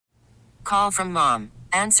Call from mom.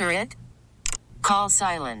 Answer it. Call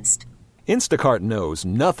silenced. Instacart knows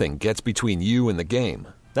nothing gets between you and the game.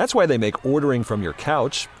 That's why they make ordering from your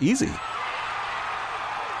couch easy.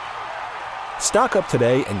 Stock up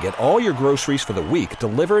today and get all your groceries for the week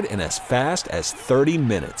delivered in as fast as 30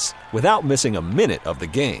 minutes without missing a minute of the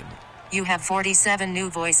game. You have 47 new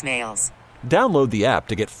voicemails. Download the app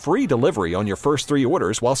to get free delivery on your first 3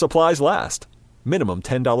 orders while supplies last. Minimum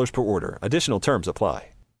 $10 per order. Additional terms apply.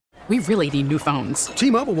 We really need new phones.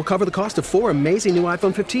 T-Mobile will cover the cost of 4 amazing new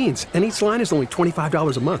iPhone 15s, and each line is only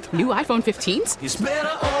 $25 a month. New iPhone 15s? It's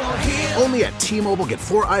better over here. Only at T-Mobile, get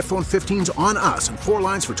 4 iPhone 15s on us and 4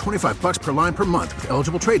 lines for $25 per line per month with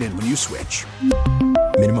eligible trade-in when you switch.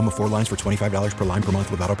 Minimum of 4 lines for $25 per line per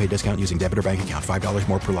month with autopay discount using debit or bank account. $5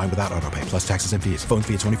 more per line without autopay, plus taxes and fees. Phone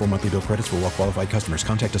fee at 24 monthly bill credits for well-qualified customers.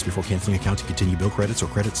 Contact us before canceling account to continue bill credits or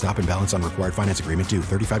credit stop and balance on required finance agreement due.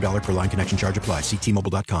 $35 per line connection charge applies. See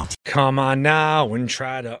T-Mobile.com. Come on now and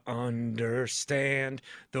try to understand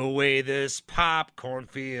the way this popcorn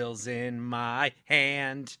feels in my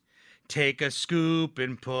hand. Take a scoop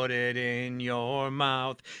and put it in your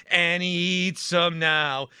mouth and eat some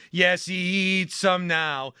now. Yes, eat some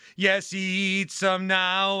now. Yes, eat some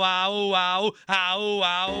now. Ow, ow, ow,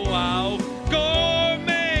 ow, ow.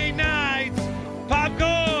 Gourmet nights,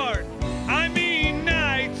 popcorn. I mean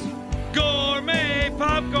nights, gourmet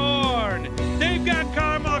popcorn. They've got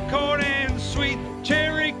caramel corn and sweet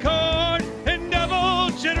cherry corn and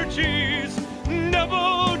double cheddar cheese.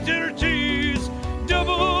 Double cheddar cheese.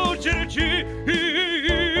 Double cheddar cheese.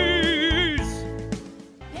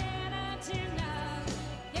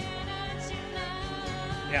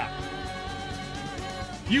 Yeah.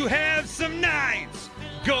 You have some nights,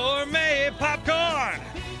 gourmet popcorn.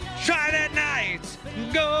 Try that nights,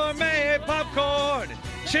 gourmet popcorn.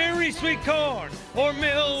 Cherry sweet corn or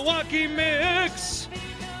Milwaukee mix.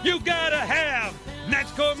 You gotta have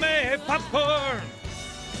Nights gourmet popcorn.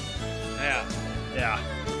 Yeah. Yeah.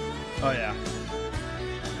 Oh, yeah.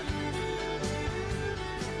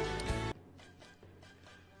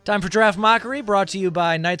 Time for Draft Mockery, brought to you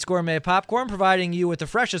by Knight's Gourmet Popcorn, providing you with the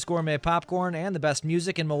freshest gourmet popcorn and the best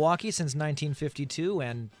music in Milwaukee since 1952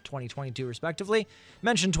 and 2022, respectively.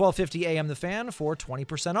 Mention 1250 AM The Fan for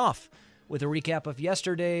 20% off. With a recap of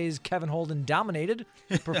yesterday's Kevin Holden-dominated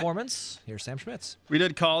performance, here's Sam Schmitz. We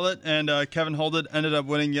did call it, and Kevin Holden ended up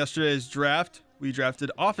winning yesterday's draft. We drafted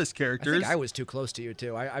office characters. I think I was too close to you,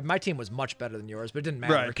 too. My team was much better than yours, but it didn't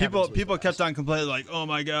matter. Right. People kept on complaining, like, oh,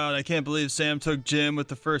 my God, I can't believe Sam took Jim with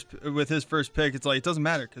his first pick. It's like, it doesn't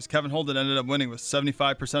matter, because Kevin Holden ended up winning with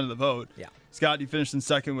 75% of the vote. Yeah. Scott, you finished in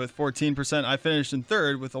second with 14%. I finished in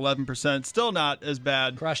third with 11%. Still not as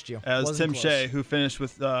bad Crushed you. as Wasn't Tim close. Shea, who finished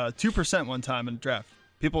with 2% one time in the draft.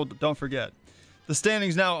 People don't forget. The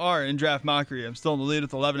standings now are in Draft Mockery. I'm still in the lead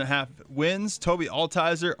with 11.5 wins. Tobi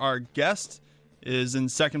Altizer, our guest, is in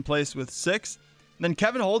second place with 6. And then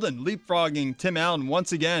Kevin Holden leapfrogging Tim Allen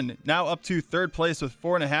once again, now up to third place with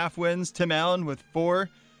 4.5 wins. Tim Allen with 4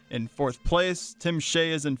 in fourth place. Tim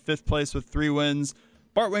Shea is in fifth place with 3 wins.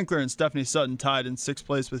 Bart Winkler and Stephanie Sutton tied in sixth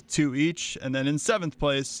place with 2 each. And then in seventh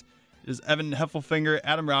place is Evan Heffelfinger,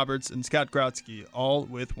 Adam Roberts, and Scott Grodsky, all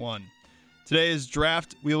with 1. Today's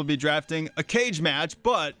draft, we will be drafting a cage match,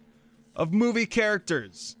 but of movie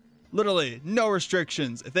characters. Literally, no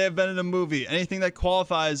restrictions. If they have been in a movie, anything that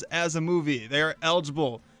qualifies as a movie, they are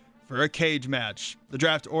eligible for a cage match. The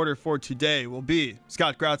draft order for today will be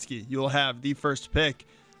Scott Grodsky. You will have the first pick.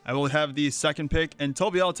 I will have the second pick. And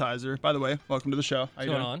Tobi Altizer, by the way, welcome to the show. What's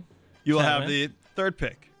going on? You will have the third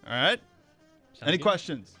pick. All right? Any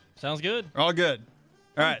questions? Sounds good. We're all good.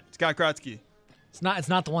 All right, Scott Grodsky. It's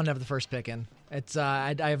not the one to have the first pick in. It's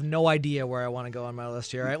I have no idea where I want to go on my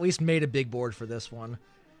list here. I at least made a big board for this one.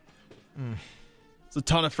 It's a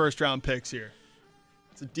ton of first-round picks here.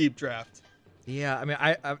 It's a deep draft. Yeah, I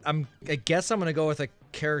mean, I guess I'm gonna go with a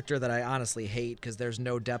character that I honestly hate because there's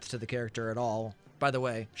no depth to the character at all. By the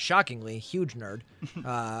way, shockingly, huge nerd.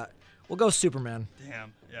 We'll go Superman.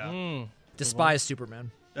 Damn. Yeah. Despise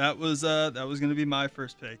Superman. That was going to be my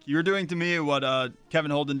first pick. You were doing to me what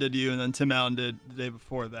Kevin Holden did to you, and then Tim Allen did the day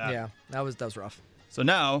before that. Yeah, that was rough. So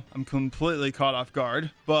now I'm completely caught off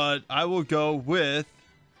guard, but I will go with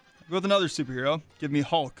another superhero. Give me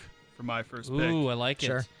Hulk for my first pick. Ooh, I like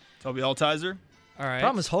Sure. it. Tobi Altizer. All right.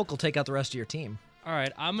 Problem is Hulk will take out the rest of your team. All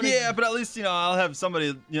right, I'm gonna. Yeah, but at least I'll have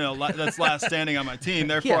somebody that's last standing on my team.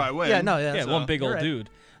 Therefore, I win. Yeah, one big old right. dude.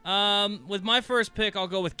 With my first pick, I'll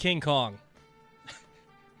go with King Kong.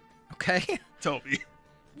 Okay. Tobi.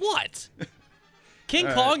 What? King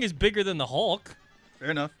Kong is bigger than the Hulk.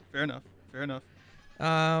 Fair enough.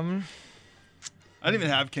 I didn't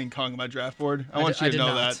even have King Kong on my draft board. I want you to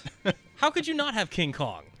know that. How could you not have King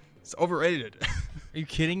Kong? It's overrated. Are you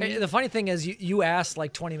kidding me? The funny thing is, you asked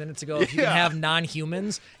like 20 minutes ago if you can have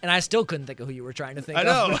non-humans, and I still couldn't think of who you were trying to think I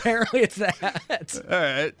know. of. Apparently, it's that. All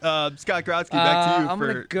right. Scott Grodsky, back to you I'm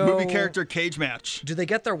for gonna movie character cage match. Do they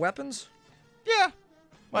get their weapons? Yeah.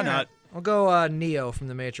 Why not? I'll go Neo from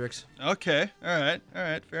The Matrix. Okay. All right.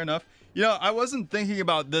 Fair enough. You know, I wasn't thinking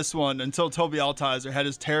about this one until Tobi Altizer had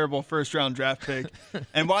his terrible first-round draft pick,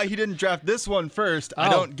 and why he didn't draft this one first, I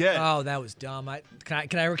don't get. Oh, that was dumb.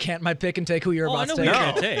 Can I recant my pick and take who you're about to take? take? I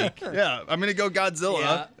know who you're going to take. Yeah, I'm going to go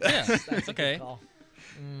Godzilla. Yeah, that's okay. All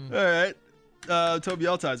right. Tobi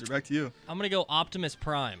Altizer, back to you. I'm going to go Optimus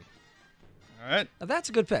Prime. All right. Now, that's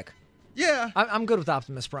a good pick. Yeah. I'm good with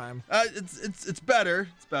Optimus Prime. It's better.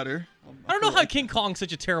 It's better. I don't know how King Kong's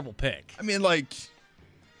such a terrible pick. I mean, like,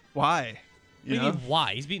 why? What do you mean,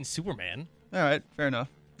 why? He's beating Superman. All right, fair enough.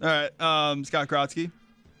 All right, Scott Grodsky.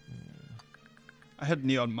 I had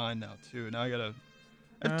Neo on mine now too. Now I gotta.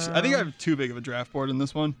 I think I have too big of a draft board in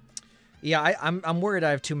this one. Yeah, I'm worried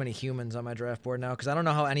I have too many humans on my draft board now because I don't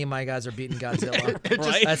know how any of my guys are beating Godzilla.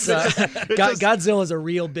 Right? Godzilla is a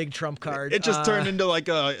real big trump card. It just turned into like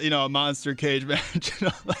a monster cage match.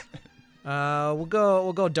 We'll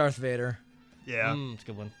go Darth Vader. Yeah, it's a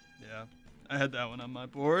good one. Yeah, I had that one on my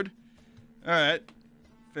board. All right,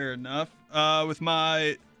 fair enough. With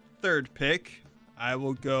my third pick, I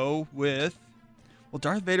will go with. Well,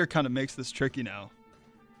 Darth Vader kind of makes this tricky now,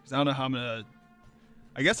 because I don't know how I'm gonna.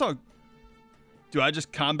 I guess I'll. Do I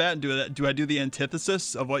just combat and do that? Do I do the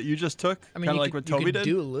antithesis of what you just took? I mean, kind of like what Tobi did.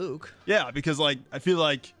 Do Luke? Yeah, because like I feel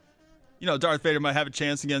like, Darth Vader might have a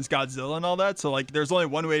chance against Godzilla and all that. So like, there's only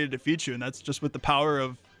one way to defeat you, and that's just with the power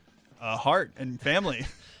of heart and family.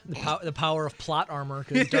 The power of plot armor,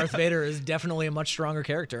 because Darth Vader is definitely a much stronger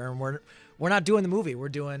character, and we're not doing the movie. We're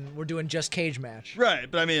doing just cage match.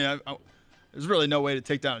 Right, but I mean, there's really no way to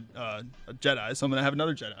take down a Jedi, so I'm gonna have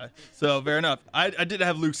another Jedi. So fair enough. I did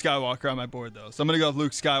have Luke Skywalker on my board though, so I'm gonna go with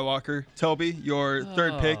Luke Skywalker. Tobi, your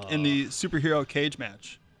third pick in the superhero cage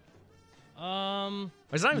match.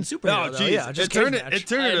 It's not even superhero. Geez. Yeah, just it turned cage match. it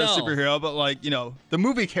turned into a superhero, but like the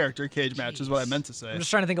movie character cage match is what I meant to say. I'm just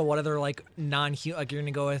trying to think of what other like non-human. Like you're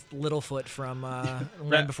gonna go with Littlefoot from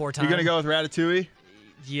Land Before Time. You're gonna go with Ratatouille.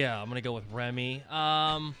 Yeah, I'm gonna go with Remy.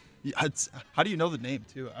 How do you know the name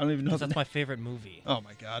too? I don't even know. That's my favorite movie. Oh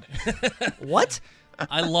my god. What?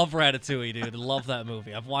 I love Ratatouille, dude. I love that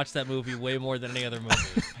movie. I've watched that movie way more than any other movie.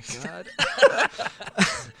 Oh my god.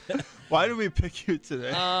 Why did we pick you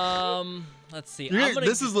today? Let's see.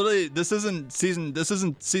 This isn't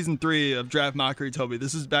season 3 of Draft Mockery, Tobi.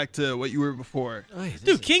 This is back to what you were before.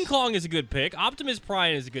 Dude, King Kong is a good pick. Optimus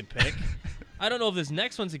Prime is a good pick. I don't know if this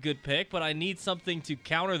next one's a good pick, but I need something to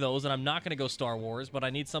counter those, and I'm not going to go Star Wars, but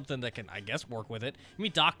I need something that can, I guess, work with it. Give me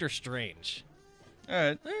Doctor Strange. All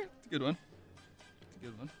right. It's a good one.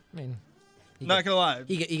 I mean, not going to lie.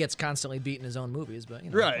 He gets constantly beaten in his own movies, but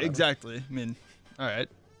Right, whatever. exactly. I mean, all right.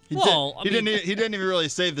 He didn't even really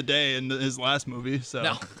save the day in his last movie, so.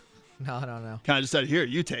 No. Kind of just said, here,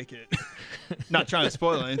 you take it. Not trying to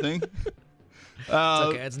spoil anything. It's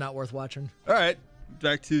okay. It's not worth watching. All right.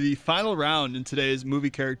 Back to the final round in today's movie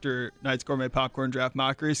character Night's Gourmet Popcorn Draft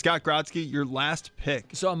Mockery. Scott Grodsky, your last pick.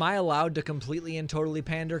 So am I allowed to completely and totally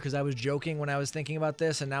pander? Because I was joking when I was thinking about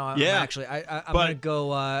this, and now I'm actually I'm going to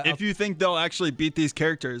go... if you think they'll actually beat these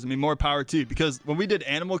characters, I mean, more power to you. Because when we did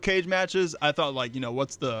animal cage matches, I thought, like,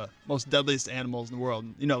 what's the most deadliest animals in the world?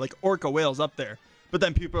 Like orca whales up there. But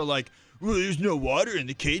then people are like, well, there's no water in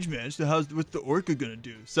the cage match, so what's the orca going to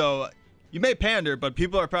do? So... You may pander, but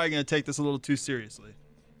people are probably going to take this a little too seriously.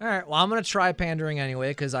 All right, well, I'm going to try pandering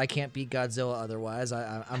anyway because I can't beat Godzilla otherwise.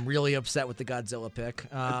 I'm really upset with the Godzilla pick.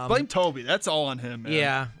 Blame Tobi. That's all on him, man.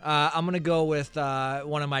 Yeah, I'm going to go with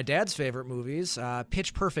one of my dad's favorite movies,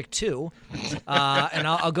 Pitch Perfect 2, and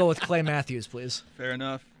I'll go with Clay Matthews, please. Fair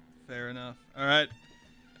enough. All right.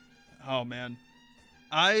 Oh, man.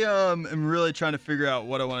 I am really trying to figure out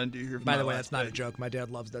what I want to do here. By the way, that's not a joke. My dad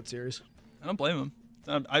loves that series. I don't blame him.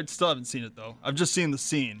 I still haven't seen it, though. I've just seen the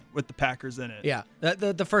scene with the Packers in it. Yeah,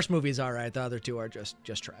 the first movie is all right. The other two are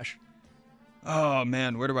just trash. Oh,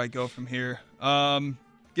 man. Where do I go from here? I'm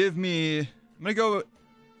going to go with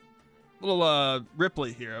a little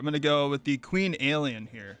Ripley here. I'm going to go with the Queen Alien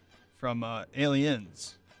here from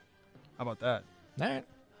Aliens. How about that? All right.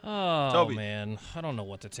 Oh, Tobi. Man. I don't know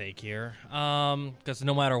what to take here. Because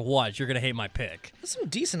no matter what, you're going to hate my pick. There's some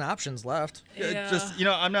decent options left. Yeah. Just,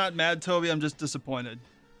 I'm not mad, Tobi. I'm just disappointed.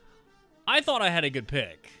 I thought I had a good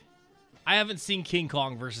pick. I haven't seen King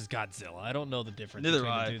Kong versus Godzilla. I don't know the difference. Neither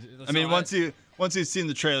between I. the two. I mean, once you've seen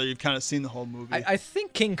the trailer, you've kind of seen the whole movie. I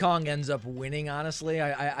think King Kong ends up winning. Honestly,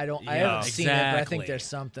 I haven't seen it, but I think there's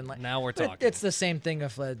something like. Now we're but talking. It's the same thing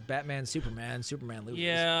if Batman, Superman loses.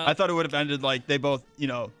 Yeah. I thought it would have ended like they both,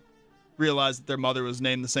 realized that their mother was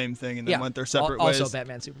named the same thing and then went their separate ways. Also,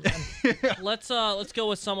 Batman, Superman. Let's go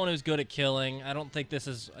with someone who's good at killing. I don't think this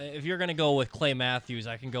is. If you're gonna go with Clay Matthews,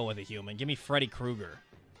 I can go with a human. Give me Freddy Krueger.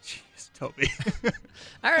 Jeez, Toby.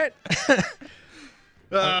 All right.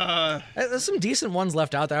 There's some decent ones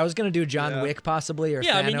left out there. I was going to do John Wick possibly, or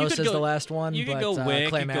Thanos as the last one. You but could go Wick,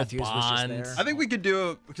 Clay Matthews was just there. I think we could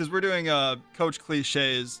do, because we're doing Coach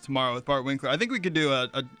Cliches tomorrow with Bart Winkler. I think we could do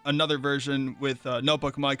another version with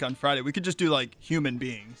Notebook Mike on Friday. We could just do like human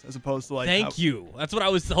beings as opposed to like. Thank you. That's what I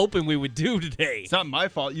was hoping we would do today. It's not my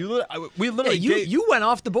fault. We literally. You went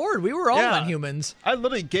off the board. We were all on humans. I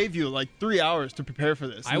literally gave you like 3 hours to prepare for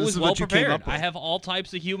this. I was well prepared. I have all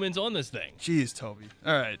types of humans on this thing. Jeez, Toby.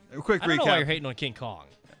 All right, a quick recap. I don't know why you're hating on King Kong.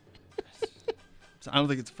 I don't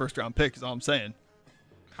think it's a first-round pick, is all I'm saying.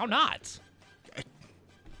 How not?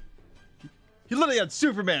 You literally had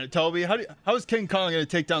Superman, Toby. How is King Kong going to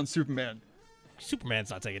take down Superman? Superman's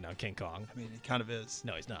not taking down King Kong. I mean, he kind of is.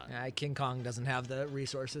 No, he's not. King Kong doesn't have the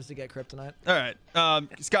resources to get kryptonite. All right.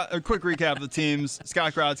 Scott, a quick recap of the teams.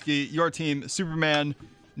 Scott Grodsky, your team, Superman,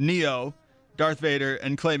 Neo, Darth Vader,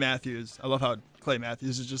 and Clay Matthews. I love how Clay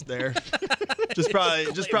Matthews is just there. just probably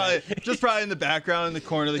in the background in the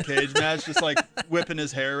corner of the cage match, just like whipping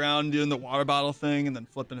his hair around, doing the water bottle thing, and then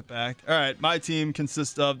flipping it back. All right, my team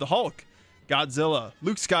consists of the Hulk, Godzilla,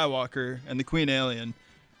 Luke Skywalker, and the Queen Alien.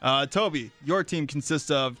 Toby, your team consists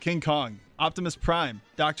of King Kong, Optimus Prime,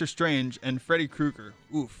 Doctor Strange, and Freddy Krueger.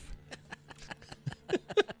 Oof.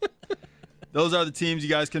 Those are the teams. You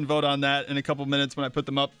guys can vote on that in a couple minutes when I put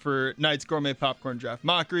them up for Knight's Gourmet Popcorn Draft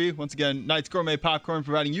Mockery. Once again, Knight's Gourmet Popcorn,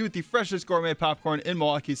 providing you with the freshest gourmet popcorn in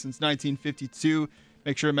Milwaukee since 1952.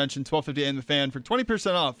 Make sure to mention 1250 and the Fan for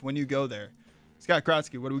 20% off when you go there. Scott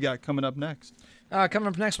Grodsky, what do we got coming up next? Coming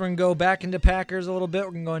up next, we're going to go back into Packers a little bit.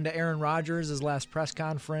 We're going to go into Aaron Rodgers' his last press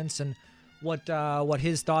conference and what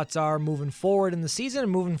his thoughts are moving forward in the season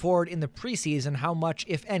and moving forward in the preseason, how much,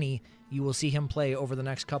 if any, you will see him play over the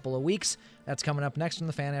next couple of weeks. That's coming up next on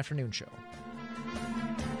the Fan Afternoon Show.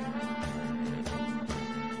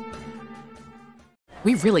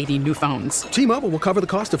 We really need new phones. T-Mobile will cover the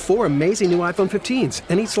cost of 4 amazing new iPhone 15s,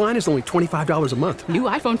 and each line is only $25 a month. New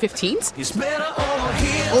iPhone 15s? It's better over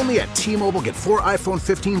here. Only at T-Mobile, get 4 iPhone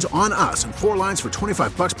 15s on us and 4 lines for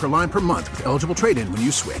 $25 per line per month with eligible trade-in when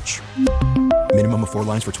you switch. Minimum of 4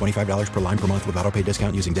 lines for $25 per line per month with autopay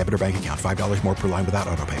discount using debit or bank account. $5 more per line without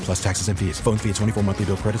autopay, plus taxes and fees. Phone fee at 24 monthly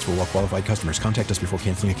bill credits for well-qualified customers. Contact us before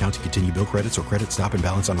canceling account to continue bill credits or credit stop and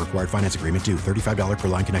balance on required finance agreement due. $35 per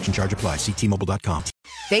line connection charge applies. See T-Mobile.com.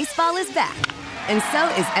 Baseball is back, and so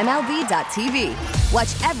is MLB.tv.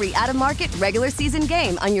 Watch every out-of-market, regular season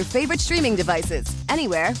game on your favorite streaming devices.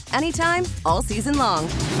 Anywhere, anytime, all season long.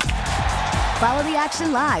 Follow the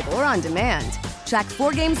action live or on demand. Track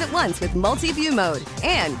 4 games at once with multi-view mode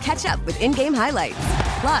and catch up with in-game highlights.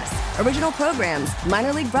 Plus, original programs,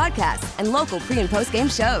 minor league broadcasts, and local pre- and post-game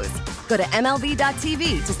shows. Go to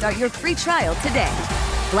MLB.tv to start your free trial today.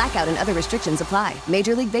 Blackout and other restrictions apply.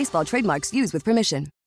 Major League Baseball trademarks used with permission.